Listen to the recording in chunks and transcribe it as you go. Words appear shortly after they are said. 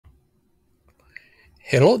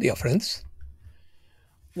Hello, dear friends.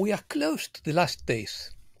 We are close to the last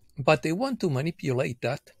days, but they want to manipulate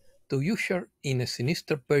that to usher in a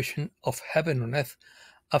sinister version of heaven on earth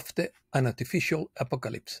after an artificial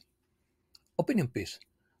apocalypse. Opinion piece: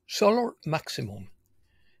 Solar maximum,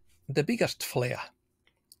 the biggest flare.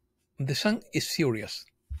 The sun is furious.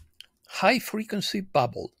 High frequency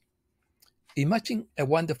bubble. Imagine a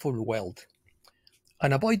wonderful world.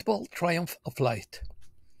 Unavoidable triumph of light.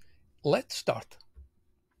 Let's start.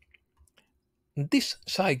 This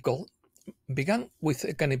cycle began with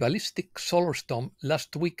a cannibalistic solar storm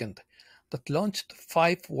last weekend that launched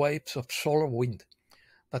 5 waves of solar wind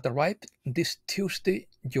that arrived this Tuesday,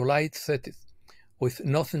 July 30th, with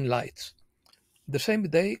northern lights. The same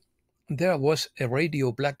day, there was a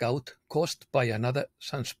radio blackout caused by another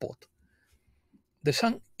sunspot. The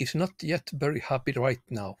sun is not yet very happy right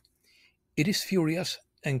now. It is furious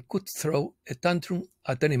and could throw a tantrum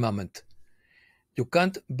at any moment. You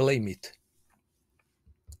can't blame it.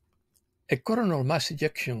 A coronal mass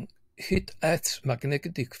ejection hit Earth's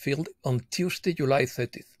magnetic field on Tuesday, July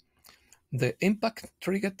 30th. The impact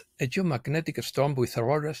triggered a geomagnetic storm with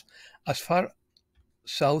auroras as far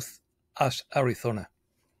south as Arizona.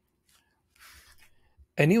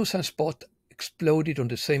 A new sunspot exploded on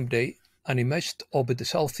the same day and emerged over the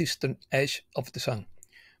southeastern edge of the sun,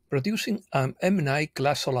 producing an M9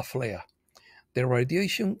 class solar flare. The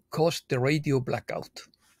radiation caused the radio blackout.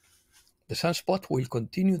 The sunspot will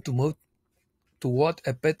continue to move toward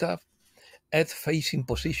a better Earth-facing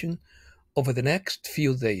position over the next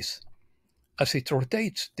few days. As it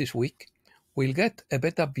rotates this week, we'll get a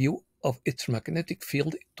better view of its magnetic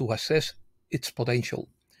field to assess its potential.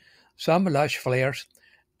 Some large flares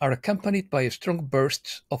are accompanied by strong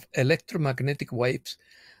bursts of electromagnetic waves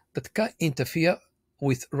that can interfere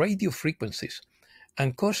with radio frequencies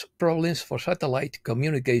and cause problems for satellite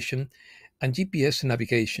communication and GPS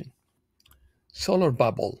navigation. Solar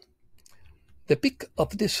bubble. The peak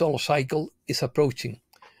of this solar cycle is approaching,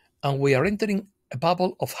 and we are entering a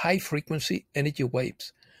bubble of high-frequency energy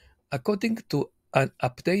waves, according to an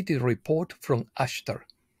updated report from Ashtar.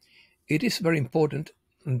 It is very important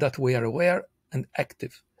that we are aware and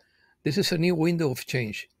active. This is a new window of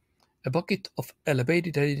change, a bucket of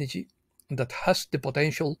elevated energy that has the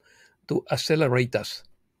potential to accelerate us.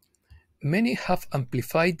 Many have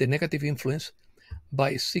amplified the negative influence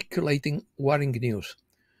by circulating worrying news.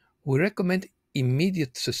 We recommend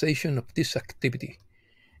immediate cessation of this activity.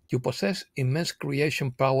 You possess immense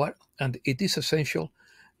creation power, and it is essential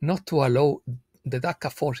not to allow the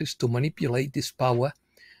darker forces to manipulate this power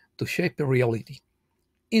to shape reality.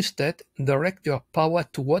 Instead, direct your power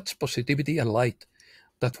towards positivity and light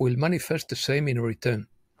that will manifest the same in return.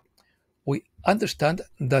 We understand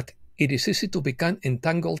that it is easy to become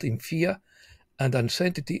entangled in fear and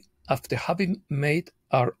uncertainty after having made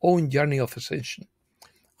our own journey of ascension.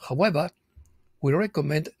 However, we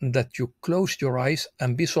recommend that you close your eyes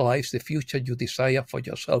and visualize the future you desire for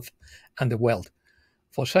yourself and the world,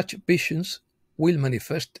 for such visions will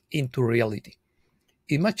manifest into reality.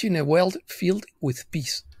 Imagine a world filled with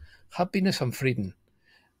peace, happiness, and freedom,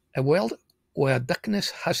 a world where darkness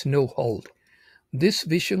has no hold. This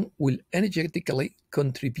vision will energetically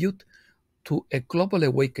contribute to a global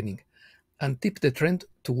awakening and tip the trend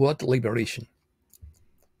toward liberation.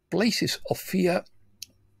 Places of fear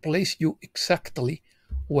place you exactly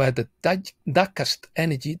where the darkest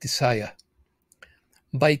energy desire.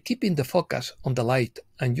 By keeping the focus on the light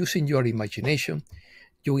and using your imagination,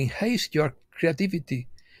 you enhance your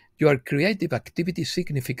creative activity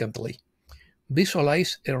significantly.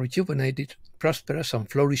 Visualize a rejuvenated, prosperous, and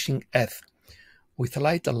flourishing earth with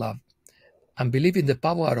light and love, and believe in the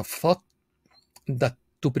power of thought that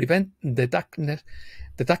to prevent the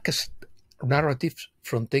darkest narratives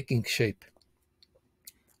from taking shape.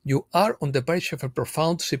 You are on the verge of a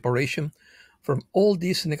profound separation from all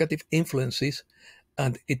these negative influences,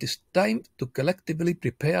 and it is time to collectively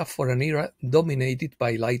prepare for an era dominated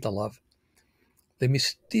by light and love. The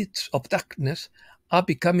misdeeds of darkness are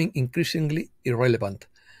becoming increasingly irrelevant,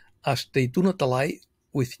 as they do not ally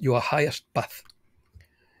with your highest path.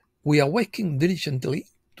 We are working diligently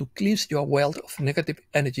to cleanse your world of negative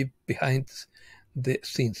energy behind the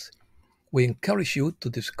scenes. We encourage you to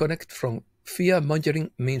disconnect from fear-mongering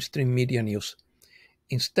mainstream media news.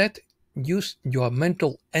 Instead, use your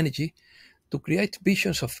mental energy to create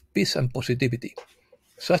visions of peace and positivity.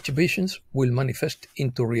 Such visions will manifest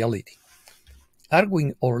into reality.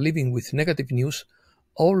 Arguing or living with negative news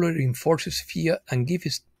only reinforces fear and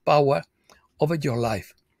gives power over your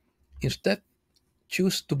life. Instead,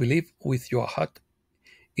 choose to believe with your heart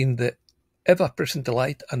in the ever-present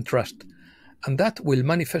light and trust, and that will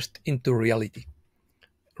manifest into reality.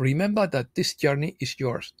 Remember that this journey is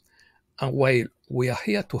yours, and while we are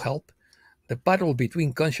here to help, the battle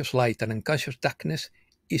between conscious light and unconscious darkness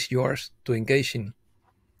is yours to engage in.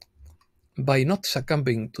 By not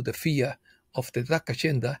succumbing to the fear of the dark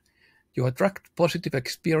agenda, you attract positive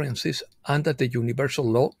experiences under the universal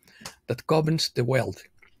law that governs the world.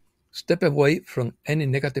 Step away from any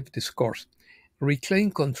negative discourse, reclaim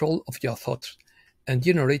control of your thoughts, and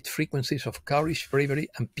generate frequencies of courage, bravery,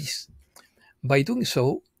 and peace. By doing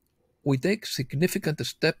so, we take significant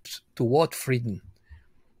steps toward freedom.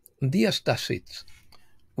 Dear Stasids,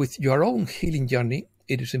 with your own healing journey,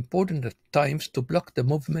 it is important at times to block the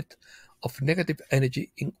movement of negative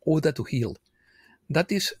energy in order to heal.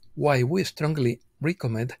 That is why we strongly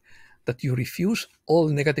recommend that you refuse all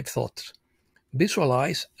negative thoughts.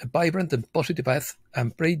 Visualize a vibrant and positive earth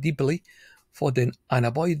and pray deeply for the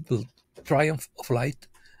unavoidable triumph of light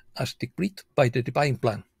as decreed by the divine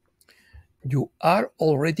plan. You are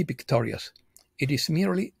already victorious. It is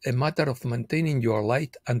merely a matter of maintaining your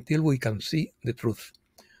light until we can see the truth.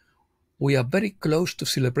 We are very close to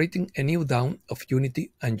celebrating a new dawn of unity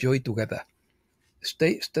and joy together.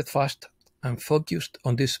 Stay steadfast and focused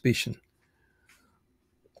on this vision.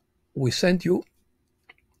 We send you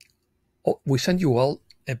all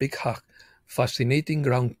a big hug. Fascinating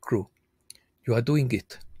ground crew. You are doing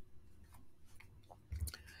it.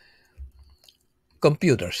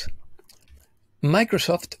 Computers.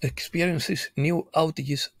 Microsoft experiences new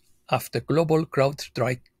outages after global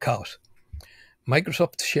CrowdStrike chaos.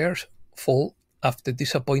 Microsoft shares fall after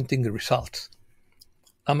disappointing results.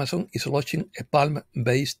 Amazon is launching a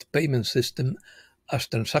Palm-based payment system as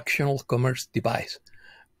transactional commerce device.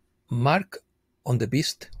 Mark on the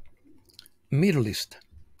beast. Middle East.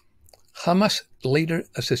 Hamas leader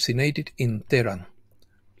assassinated in Tehran.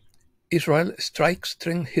 Israel strikes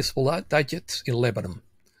 10 Hezbollah targets in Lebanon.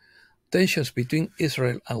 Tensions between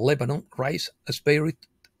Israel and Lebanon rise as Beirut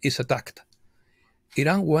is attacked.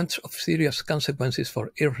 Iran warns of serious consequences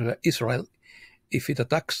for Israel if it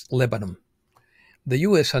attacks Lebanon. The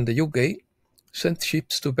US and the UK sent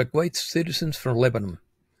ships to evacuate citizens from Lebanon.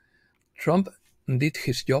 Trump did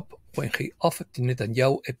his job when he offered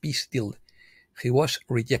Netanyahu a peace deal. He was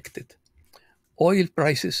rejected. Oil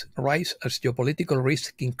prices rise as geopolitical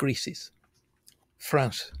risk increases.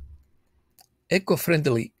 France.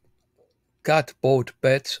 Eco-friendly cat boat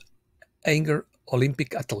beds anger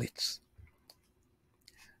Olympic athletes.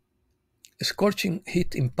 Scorching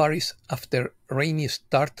heat in Paris after rainy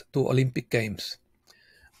start to Olympic Games.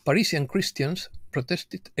 Parisian Christians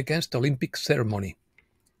protested against Olympic ceremony.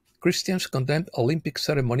 Christians condemned Olympic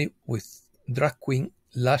ceremony with drag queen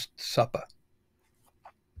Last Supper.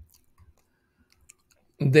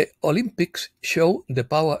 The Olympics show the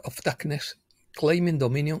power of darkness claiming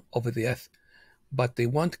dominion over the earth, but they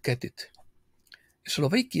won't get it.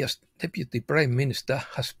 Slovakia's deputy prime minister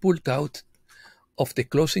has pulled out of the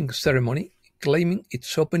closing ceremony, claiming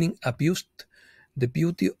its opening abused the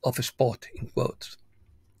beauty of sport, in quotes.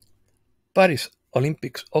 Paris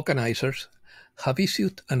Olympics organizers have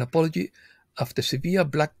issued an apology after severe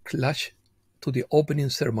backlash to the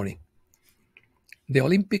opening ceremony. The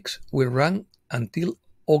Olympics will run until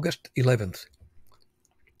August 11th.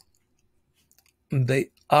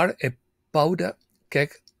 They are a powder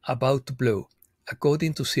keg about to blow,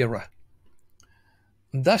 according to Sierra.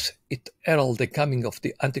 Does it herald the coming of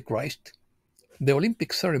the Antichrist? The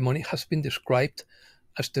Olympic ceremony has been described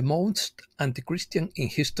as the most anti-Christian in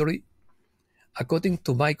history, according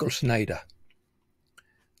to Michael Snyder.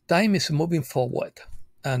 Time is moving forward,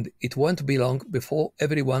 and it won't be long before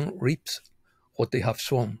everyone reaps what they have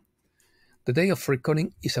sown. The day of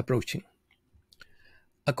reckoning is approaching.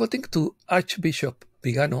 According to Archbishop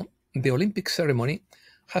Vigano, the Olympic ceremony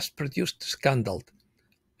has produced scandal,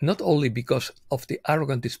 not only because of the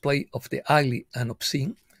arrogant display of the ugly and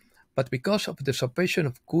obscene, but because of the separation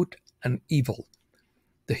of good and evil.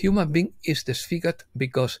 The human being is disfigured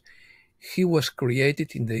because he was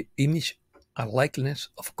created in the image and likeness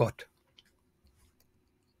of God.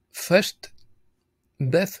 First,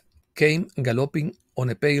 death came galloping on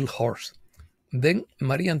a pale horse. Then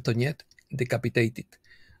Marie Antoinette decapitated,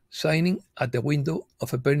 signing at the window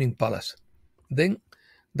of a burning palace. Then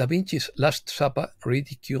Da Vinci's Last Supper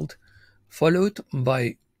ridiculed, followed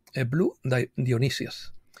by a blue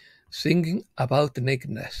Dionysius, singing about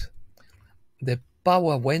nakedness. The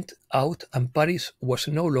power went out and Paris was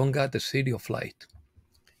no longer the city of light.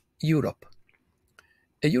 Europe.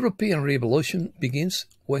 A European revolution begins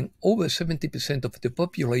when over 70% of the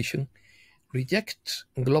population rejects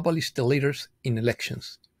globalist leaders in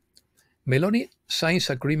elections. Meloni signs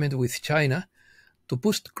agreement with China to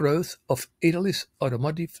boost growth of Italy's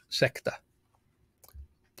automotive sector.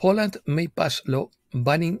 Poland may pass law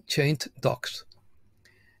banning chained dogs.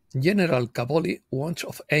 General Cavoli warns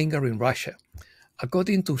of anger in Russia,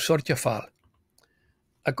 according to Sorja Fal.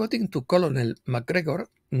 According to Colonel McGregor,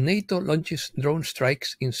 NATO launches drone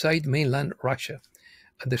strikes inside mainland Russia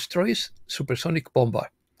and destroys supersonic bomber.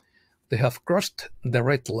 They have crossed the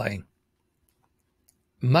red line.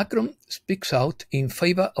 Macron speaks out in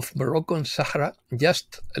favor of Moroccan Sahara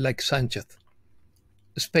just like Sanchez.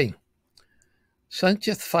 Spain.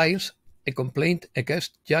 Sanchez files a complaint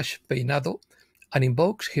against Judge Peinado and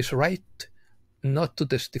invokes his right not to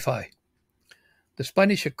testify. The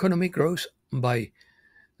Spanish economy grows by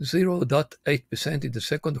 0.8% in the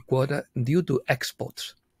second quarter due to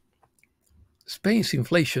exports. Spain's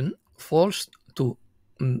inflation falls to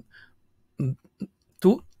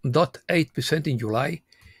 2.8% in July,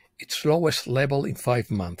 its lowest level in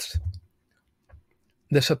 5 months.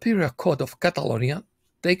 The Superior Court of Catalonia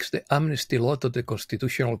takes the amnesty law to the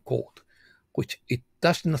Constitutional Court, which it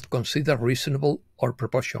does not consider reasonable or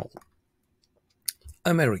proportional.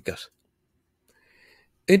 Americas.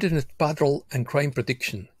 Internet patrol and crime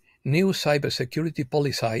prediction, new cybersecurity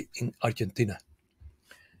policy in Argentina.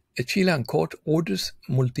 A Chilean court orders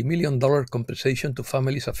multi-million-dollar compensation to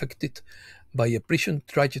families affected by a prison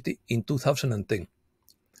tragedy in 2010.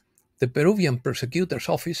 The Peruvian prosecutor's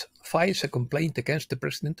office files a complaint against the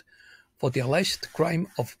president for the alleged crime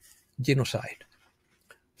of genocide.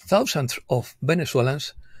 Thousands of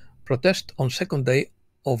Venezuelans protest on second day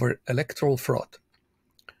over electoral fraud.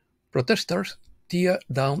 Protesters tear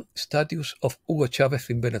down statues of Hugo Chavez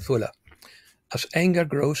in Venezuela as anger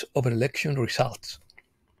grows over election results.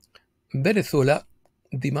 Venezuela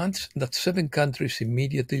demands that 7 countries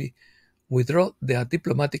immediately withdraw their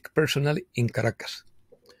diplomatic personnel in Caracas.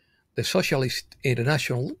 The Socialist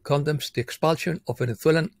International condemns the expulsion of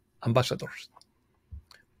Venezuelan ambassadors.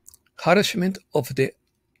 Harassment of the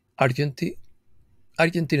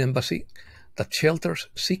Argentine embassy that shelters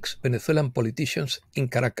 6 Venezuelan politicians in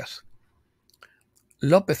Caracas.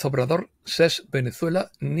 López Obrador says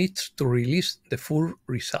Venezuela needs to release the full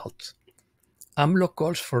results. AMLO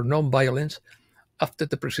calls for non-violence after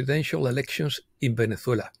the presidential elections in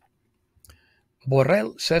Venezuela.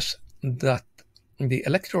 Borrell says that the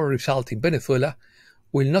electoral result in Venezuela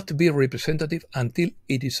will not be representative until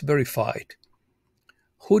it is verified.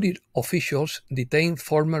 Hooded officials detain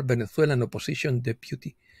former Venezuelan opposition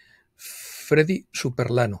deputy Freddy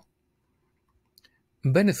Superlano.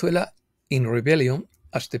 Venezuela in rebellion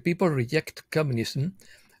as the people reject communism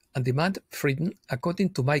and demand freedom, according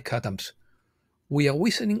to Mike Adams. We are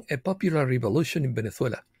witnessing a popular revolution in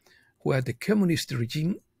Venezuela, where the communist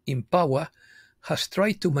regime in power has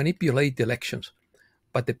tried to manipulate the elections,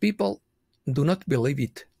 but the people do not believe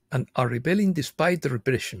it and are rebelling despite the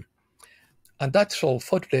repression. And that's all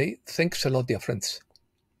for today. Thanks a lot, dear friends.